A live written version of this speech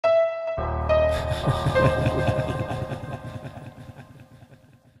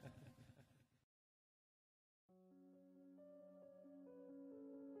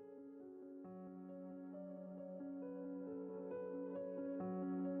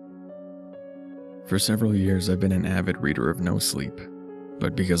For several years, I've been an avid reader of NOSLEEP,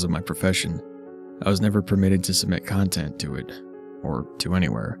 but because of my profession, I was never permitted to submit content to it, or to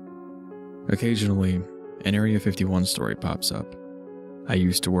anywhere. Occasionally, an Area 51 story pops up. I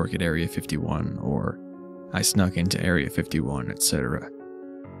used to work at Area 51, or I snuck into Area 51, etc.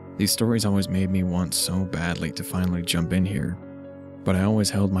 These stories always made me want so badly to finally jump in here, but I always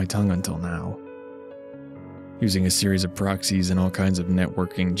held my tongue until now. Using a series of proxies and all kinds of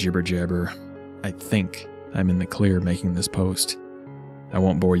networking jibber-jabber, I think I'm in the clear making this post. I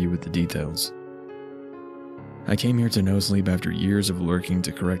won't bore you with the details. I came here to NOSLEEP after years of lurking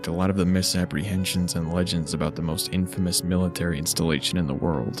to correct a lot of the misapprehensions and legends about the most infamous military installation in the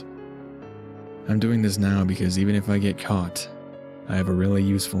world. I'm doing this now because even if I get caught, I have a really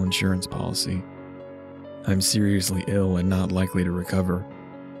useful insurance policy. I'm seriously ill and not likely to recover,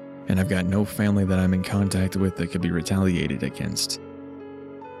 and I've got no family that I'm in contact with that could be retaliated against.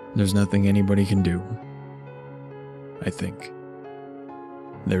 There's nothing anybody can do, I think.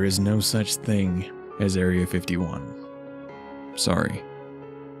 There is no such thing as Area 51. Sorry.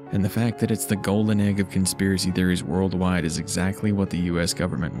 And the fact that it's the golden egg of conspiracy theories worldwide is exactly what the US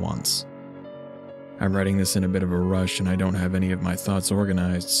government wants. I'm writing this in a bit of a rush and I don't have any of my thoughts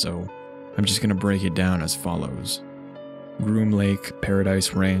organized, so I'm just gonna break it down as follows. Groom Lake,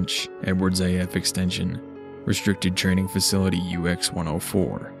 Paradise Ranch, Edwards AF Extension, Restricted Training Facility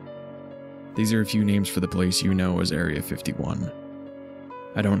UX-104. These are a few names for the place you know as Area 51.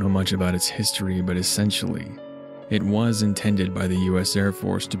 I don't know much about its history, but essentially, it was intended by the US Air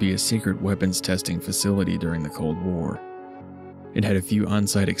Force to be a secret weapons testing facility during the Cold War. It had a few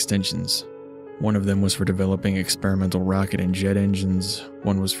on-site extensions. One of them was for developing experimental rocket and jet engines,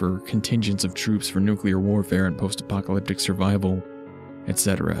 one was for contingents of troops for nuclear warfare and post-apocalyptic survival,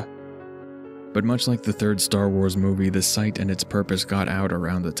 etc. But much like the third Star Wars movie, the site and its purpose got out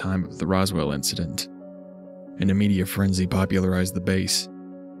around the time of the Roswell incident, and a media frenzy popularized the base.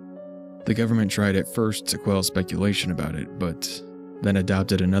 The government tried at first to quell speculation about it, but then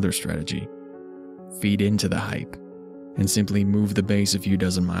adopted another strategy: feed into the hype, and simply move the base a few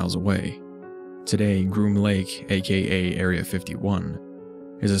dozen miles away. Today, Groom Lake, aka Area 51,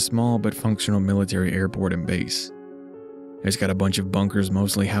 is a small but functional military airport and base. It's got a bunch of bunkers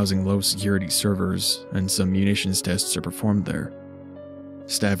mostly housing low-security servers, and some munitions tests are performed there.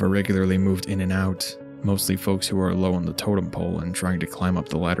 Staff are regularly moved in and out, mostly folks who are low on the totem pole and trying to climb up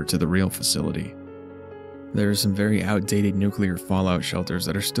the ladder to the real facility. There are some very outdated nuclear fallout shelters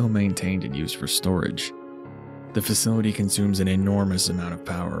that are still maintained and used for storage. The facility consumes an enormous amount of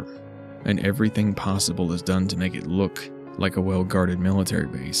power, and everything possible is done to make it look like a well-guarded military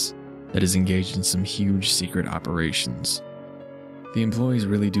base that is engaged in some huge secret operations. The employees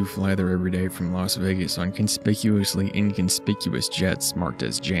really do fly there every day from Las Vegas on conspicuously inconspicuous jets marked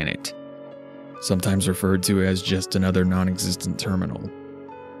as Janet, sometimes referred to as just another non-existent terminal.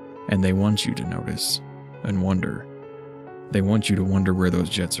 And they want you to notice and wonder. They want you to wonder where those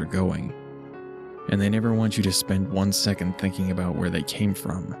jets are going. And they never want you to spend 1 second thinking about where they came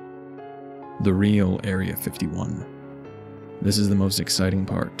from. The real Area 51. This is the most exciting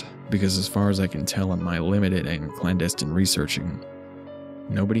part, because as far as I can tell in my limited and clandestine researching,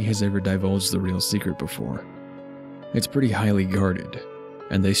 nobody has ever divulged the real secret before. It's pretty highly guarded,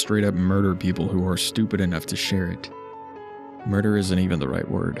 and they straight up murder people who are stupid enough to share it. Murder isn't even the right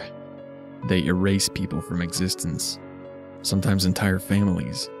word. They erase people from existence, sometimes entire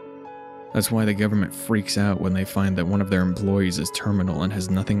families. That's why the government freaks out when they find that one of their employees is terminal and has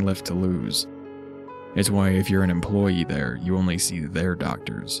nothing left to lose. It's why if you're an employee there, you only see their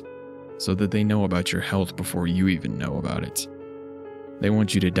doctors, so that they know about your health before you even know about it. They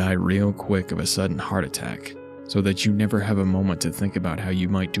want you to die real quick of a sudden heart attack, so that you never have a moment to think about how you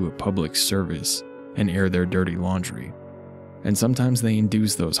might do a public service and air their dirty laundry. And sometimes they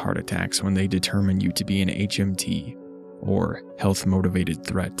induce those heart attacks when they determine you to be an HMT, or health-motivated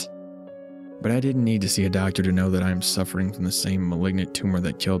threat. But I didn't need to see a doctor to know that I am suffering from the same malignant tumor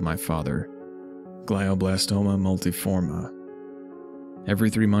that killed my father, glioblastoma multiforme.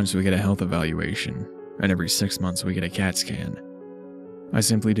 Every 3 months we get a health evaluation, and every 6 months we get a CAT scan. I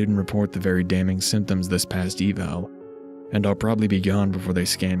simply didn't report the very damning symptoms this past eval, and I'll probably be gone before they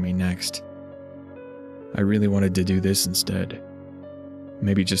scan me next. I really wanted to do this instead.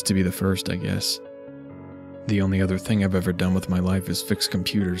 Maybe just to be the first, I guess. The only other thing I've ever done with my life is fix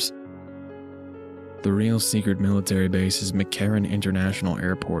computers. The real secret military base is McCarran International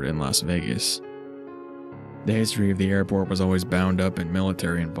Airport in Las Vegas. The history of the airport was always bound up in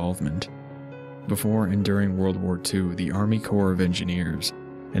military involvement. Before and during World War II, the Army Corps of Engineers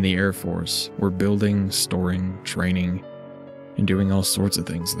and the Air Force were building, storing, training, and doing all sorts of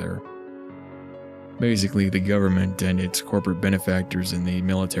things there. Basically, the government and its corporate benefactors in the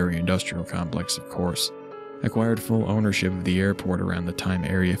military-industrial complex, of course, acquired full ownership of the airport around the time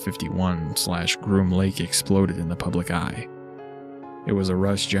Area 51/Groom Lake exploded in the public eye. It was a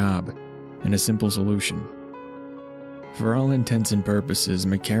rush job and a simple solution. For all intents and purposes,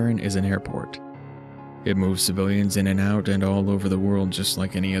 McCarran is an airport. It moves civilians in and out and all over the world just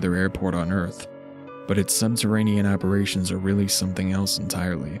like any other airport on Earth, but its subterranean operations are really something else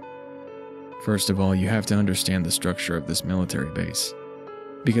entirely. First of all, you have to understand the structure of this military base.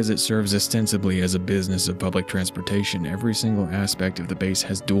 Because it serves ostensibly as a business of public transportation, every single aspect of the base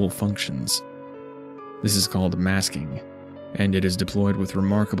has dual functions. This is called masking, and it is deployed with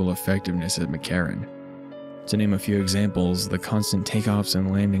remarkable effectiveness at McCarran. To name a few examples, the constant takeoffs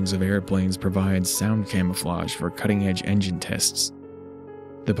and landings of airplanes provide sound camouflage for cutting-edge engine tests.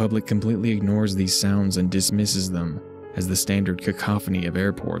 The public completely ignores these sounds and dismisses them as the standard cacophony of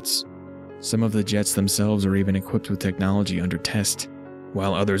airports. Some of the jets themselves are even equipped with technology under test,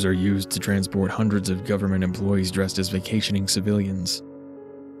 while others are used to transport hundreds of government employees dressed as vacationing civilians.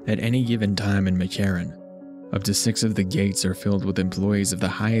 At any given time in McCarran, up to 6 of the gates are filled with employees of the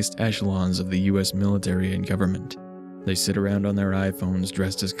highest echelons of the US military and government. They sit around on their iPhones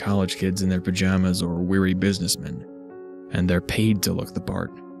dressed as college kids in their pajamas or weary businessmen, and they're paid to look the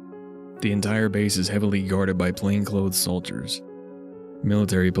part. The entire base is heavily guarded by plainclothes soldiers,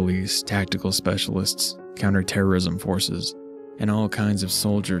 military police, tactical specialists, counter-terrorism forces, and all kinds of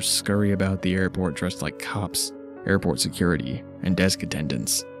soldiers scurry about the airport dressed like cops, airport security, and desk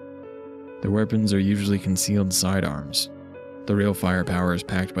attendants. Their weapons are usually concealed sidearms. The real firepower is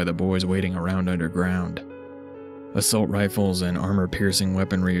packed by the boys waiting around underground. Assault rifles and armor-piercing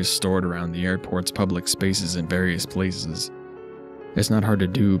weaponry is stored around the airport's public spaces in various places. It's not hard to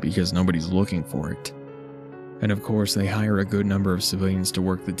do because nobody's looking for it. And of course, they hire a good number of civilians to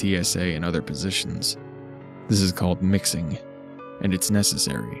work the TSA and other positions. This is called mixing, and it's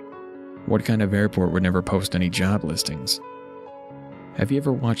necessary. What kind of airport would never post any job listings? Have you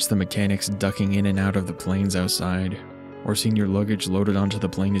ever watched the mechanics ducking in and out of the planes outside, or seen your luggage loaded onto the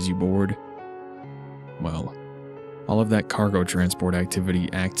plane as you board? Well, all of that cargo transport activity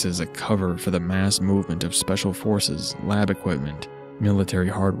acts as a cover for the mass movement of special forces, lab equipment, military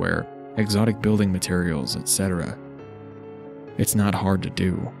hardware, exotic building materials, etc. It's not hard to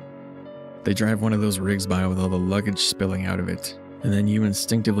do. They drive one of those rigs by with all the luggage spilling out of it, and then you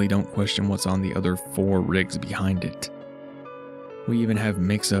instinctively don't question what's on the other 4 rigs behind it. We even have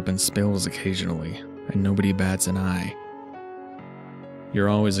mix-up and spills occasionally, and nobody bats an eye. You're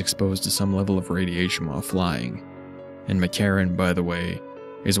always exposed to some level of radiation while flying, and McCarran, by the way,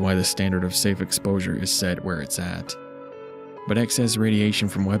 is why the standard of safe exposure is set where it's at. But excess radiation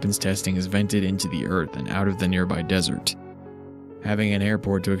from weapons testing is vented into the earth and out of the nearby desert. Having an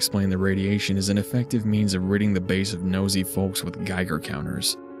airport to explain the radiation is an effective means of ridding the base of nosy folks with Geiger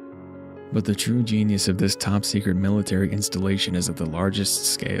counters. But the true genius of this top-secret military installation is at the largest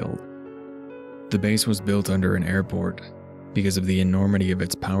scale. The base was built under an airport because of the enormity of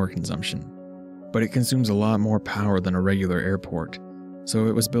its power consumption. But it consumes a lot more power than a regular airport, so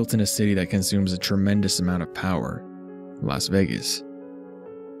it was built in a city that consumes a tremendous amount of power, Las Vegas.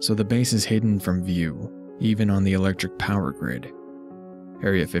 So the base is hidden from view, even on the electric power grid.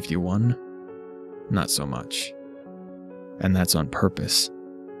 Area 51? Not so much. And that's on purpose.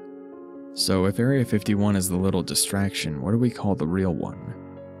 So if Area 51 is the little distraction, what do we call the real one?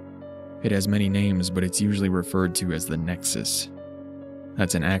 It has many names, but it's usually referred to as the Nexus.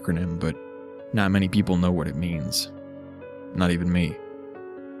 That's an acronym, but not many people know what it means. Not even me.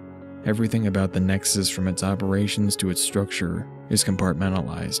 Everything about the Nexus, from its operations to its structure, is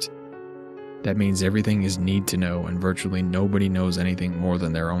compartmentalized. That means everything is need to know, and virtually nobody knows anything more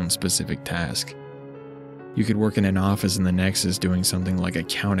than their own specific task. You could work in an office in the Nexus doing something like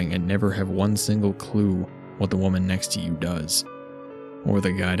accounting and never have one single clue what the woman next to you does. Or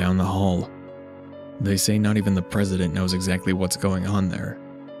the guy down the hall. They say not even the president knows exactly what's going on there.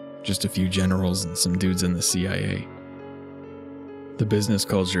 Just a few generals and some dudes in the CIA. The business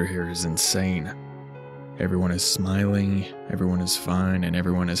culture here is insane. Everyone is smiling, everyone is fine, and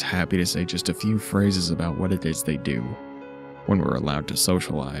everyone is happy to say just a few phrases about what it is they do, when we're allowed to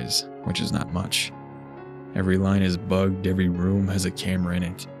socialize, which is not much. Every line is bugged, every room has a camera in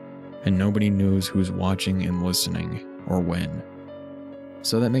it, and nobody knows who's watching and listening, or when.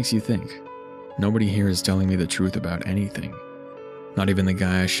 So that makes you think. Nobody here is telling me the truth about anything. Not even the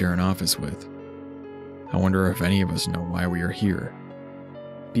guy I share an office with. I wonder if any of us know why we are here.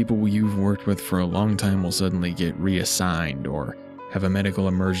 People you've worked with for a long time will suddenly get reassigned or have a medical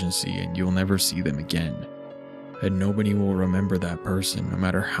emergency and you'll never see them again. And nobody will remember that person no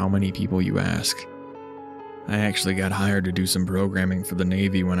matter how many people you ask. I actually got hired to do some programming for the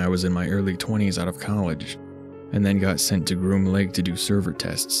Navy when I was in my early 20s out of college, and then got sent to Groom Lake to do server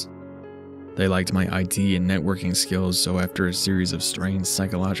tests. They liked my IT and networking skills, so after a series of strange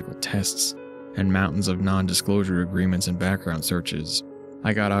psychological tests and mountains of non-disclosure agreements and background searches,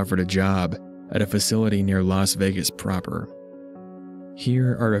 I got offered a job at a facility near Las Vegas proper.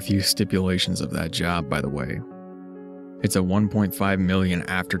 Here are a few stipulations of that job, by the way. It's a $1.5 million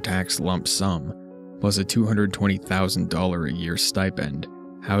after-tax lump sum, plus a $220,000 a year stipend,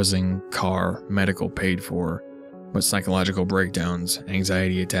 housing, car, medical paid for, but psychological breakdowns,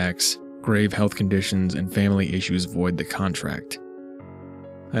 anxiety attacks, grave health conditions, and family issues void the contract.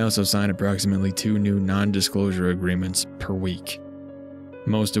 I also signed approximately 2 new non-disclosure agreements per week,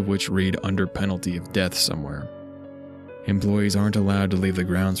 most of which read under penalty of death somewhere. Employees aren't allowed to leave the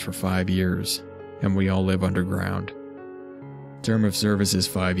grounds for 5 years, and we all live underground. Term of service is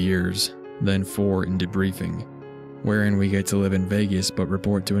 5 years, then 4 in debriefing, wherein we get to live in Vegas but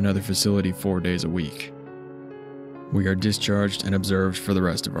report to another facility 4 days a week. We are discharged and observed for the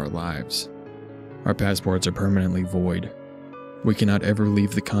rest of our lives. Our passports are permanently void. We cannot ever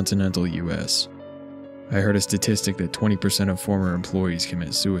leave the continental US. I heard a statistic that 20% of former employees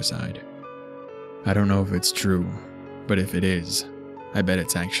commit suicide. I don't know if it's true, but if it is, I bet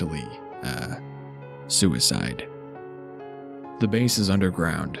it's actually, suicide. The base is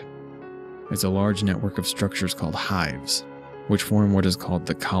underground. It's a large network of structures called hives, which form what is called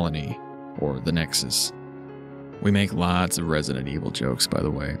the colony, or the nexus. We make lots of Resident Evil jokes, by the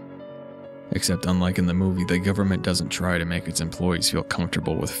way. Except unlike in the movie, the government doesn't try to make its employees feel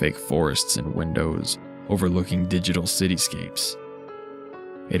comfortable with fake forests and windows overlooking digital cityscapes.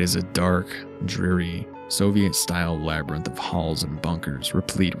 It is a dark, dreary, Soviet-style labyrinth of halls and bunkers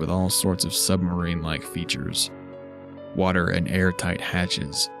replete with all sorts of submarine-like features. Water and airtight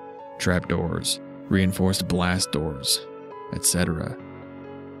hatches, trapdoors, reinforced blast doors, etc.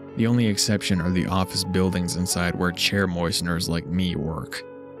 The only exception are the office buildings inside where chair moisteners like me work.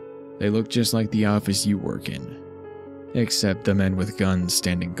 They look just like the office you work in, except the men with guns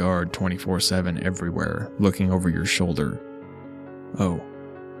standing guard 24/7 everywhere, looking over your shoulder. Oh,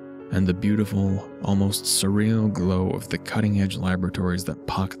 and the beautiful, almost surreal glow of the cutting-edge laboratories that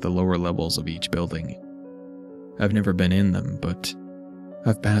pock the lower levels of each building. I've never been in them, but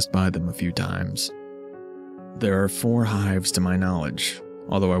I've passed by them a few times. There are 4 hives to my knowledge,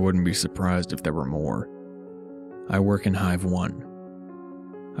 although I wouldn't be surprised if there were more. I work in Hive 1.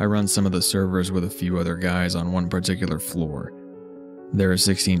 I run some of the servers with a few other guys on one particular floor. There are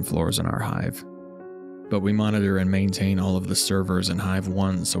 16 floors in our hive, but we monitor and maintain all of the servers in Hive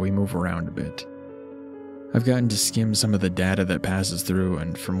 1, so we move around a bit. I've gotten to skim some of the data that passes through,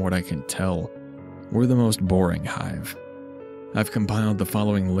 and from what I can tell, we're the most boring hive. I've compiled the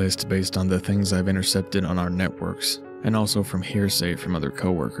following list based on the things I've intercepted on our networks, and also from hearsay from other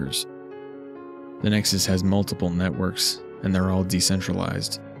coworkers. The Nexus has multiple networks, and they're all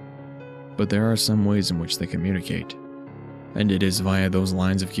decentralized. But there are some ways in which they communicate, and it is via those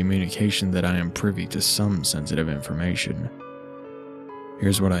lines of communication that I am privy to some sensitive information.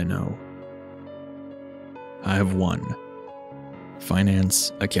 Here's what I know. Hive 1.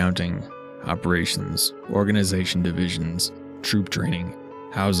 Finance, accounting, operations, organization divisions, troop training,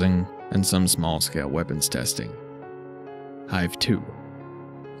 housing, and some small-scale weapons testing. Hive 2.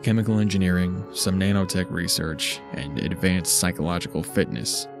 Chemical engineering, some nanotech research, and advanced psychological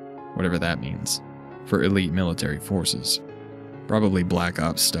fitness, whatever that means, for elite military forces. Probably Black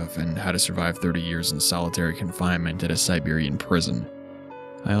Ops stuff and how to survive 30 years in solitary confinement at a Siberian prison.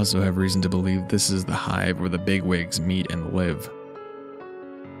 I also have reason to believe this is the hive where the bigwigs meet and live.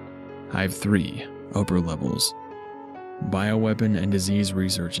 Hive 3. Upper levels. Bioweapon and disease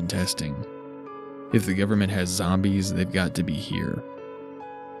research and testing. If the government has zombies, they've got to be here.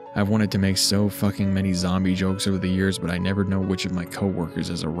 I've wanted to make so fucking many zombie jokes over the years, but I never know which of my coworkers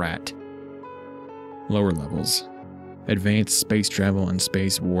is a rat. Lower levels. Advanced space travel and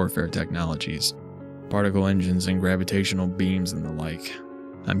space warfare technologies. Particle engines and gravitational beams and the like.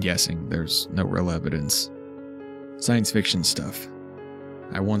 I'm guessing there's no real evidence. Science fiction stuff.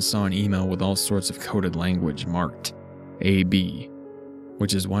 I once saw an email with all sorts of coded language marked AB,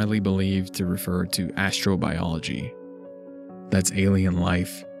 which is widely believed to refer to astrobiology. That's alien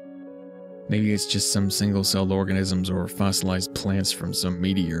life. Maybe it's just some single-celled organisms or fossilized plants from some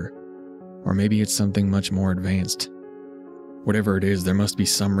meteor, or maybe it's something much more advanced. Whatever it is, there must be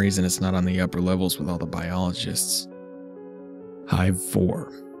some reason it's not on the upper levels with all the biologists. Hive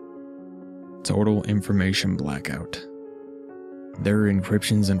 4. Total information blackout. There are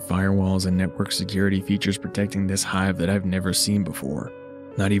encryptions and firewalls and network security features protecting this hive that I've never seen before,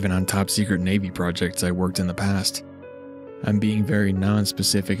 not even on top secret Navy projects I worked in the past. I'm being very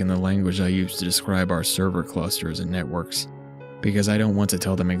non-specific in the language I use to describe our server clusters and networks, because I don't want to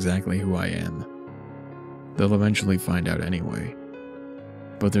tell them exactly who I am. They'll eventually find out anyway.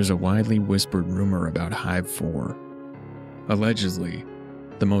 But there's a widely whispered rumor about Hive 4. Allegedly,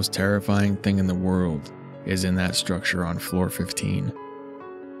 the most terrifying thing in the world is in that structure on floor 15.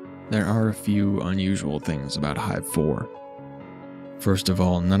 There are a few unusual things about Hive 4. First of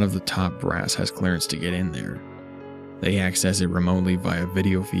all, none of the top brass has clearance to get in there. They access it remotely via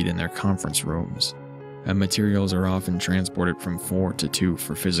video feed in their conference rooms, and materials are often transported from 4 to 2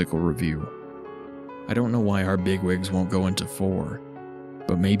 for physical review. I don't know why our bigwigs won't go into 4,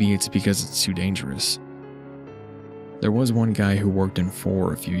 but maybe it's because it's too dangerous. There was one guy who worked in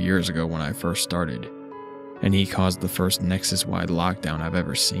 4 a few years ago when I first started, and he caused the first Nexus-wide lockdown I've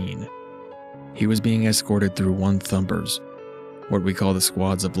ever seen. He was being escorted through one-thumpers, what we call the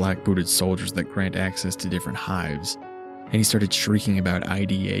squads of black-booted soldiers that grant access to different hives, and he started shrieking about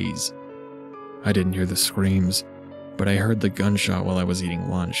IDAs. I didn't hear the screams, but I heard the gunshot while I was eating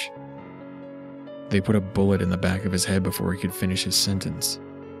lunch. They put a bullet in the back of his head before he could finish his sentence.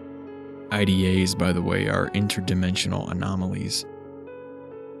 IDAs, by the way, are interdimensional anomalies.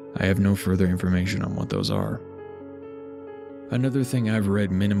 I have no further information on what those are. Another thing I've read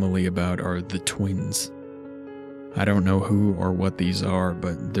minimally about are the twins. I don't know who or what these are,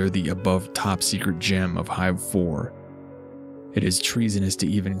 but they're the above top secret gem of Hive 4. It is treasonous to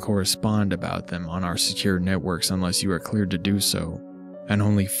even correspond about them on our secure networks unless you are cleared to do so, and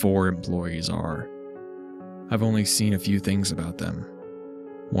only 4 employees are. I've only seen a few things about them.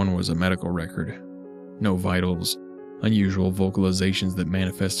 One was a medical record. No vitals, unusual vocalizations that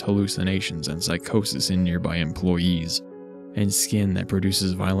manifest hallucinations and psychosis in nearby employees, and skin that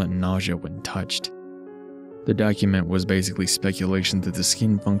produces violent nausea when touched. The document was basically speculation that the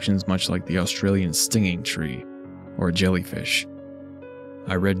skin functions much like the Australian stinging tree, or a jellyfish.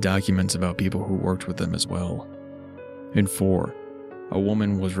 I read documents about people who worked with them as well. In 4, a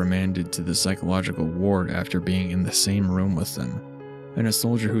woman was remanded to the psychological ward after being in the same room with them, and a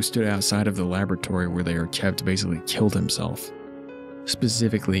soldier who stood outside of the laboratory where they are kept basically killed himself.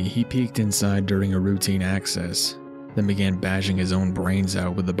 Specifically, he peeked inside during a routine access, then began bashing his own brains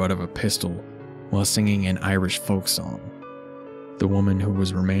out with the butt of a pistol while singing an Irish folk song. The woman who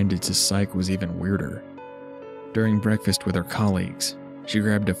was remanded to psych was even weirder. During breakfast with her colleagues, she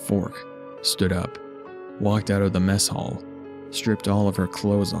grabbed a fork, stood up, walked out of the mess hall, stripped all of her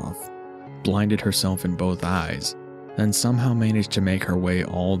clothes off, blinded herself in both eyes, then somehow managed to make her way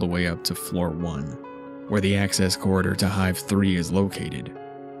all the way up to floor 1, where the access corridor to Hive 3 is located.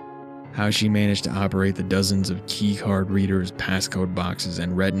 How she managed to operate the dozens of keycard readers, passcode boxes,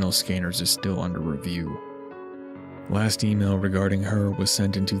 and retinal scanners is still under review. Last email regarding her was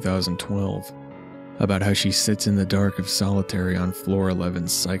sent in 2012, about how she sits in the dark of solitary on floor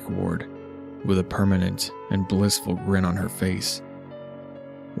 11's psych ward, with a permanent and blissful grin on her face.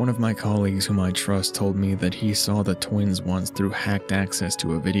 One of my colleagues whom I trust told me that he saw the twins once through hacked access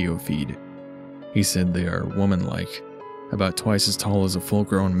to a video feed. He said they are woman-like, about twice as tall as a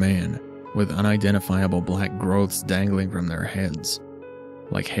full-grown man, with unidentifiable black growths dangling from their heads,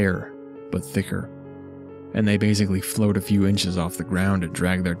 like hair, but thicker. And they basically float a few inches off the ground and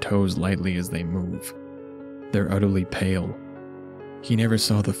drag their toes lightly as they move. They're utterly pale. He never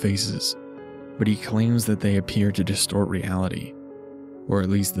saw the faces, but he claims that they appear to distort reality, or at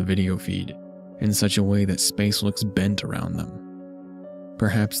least the video feed, in such a way that space looks bent around them.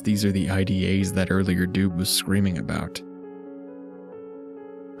 Perhaps these are the IDAs that earlier dude was screaming about.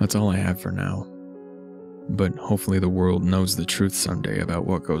 That's all I have for now. But hopefully the world knows the truth someday about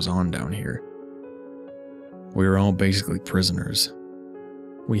what goes on down here. We are all basically prisoners.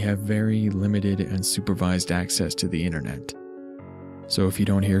 We have very limited and supervised access to the internet. So if you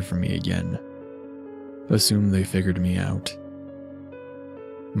don't hear from me again, assume they figured me out.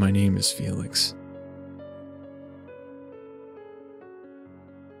 My name is Felix.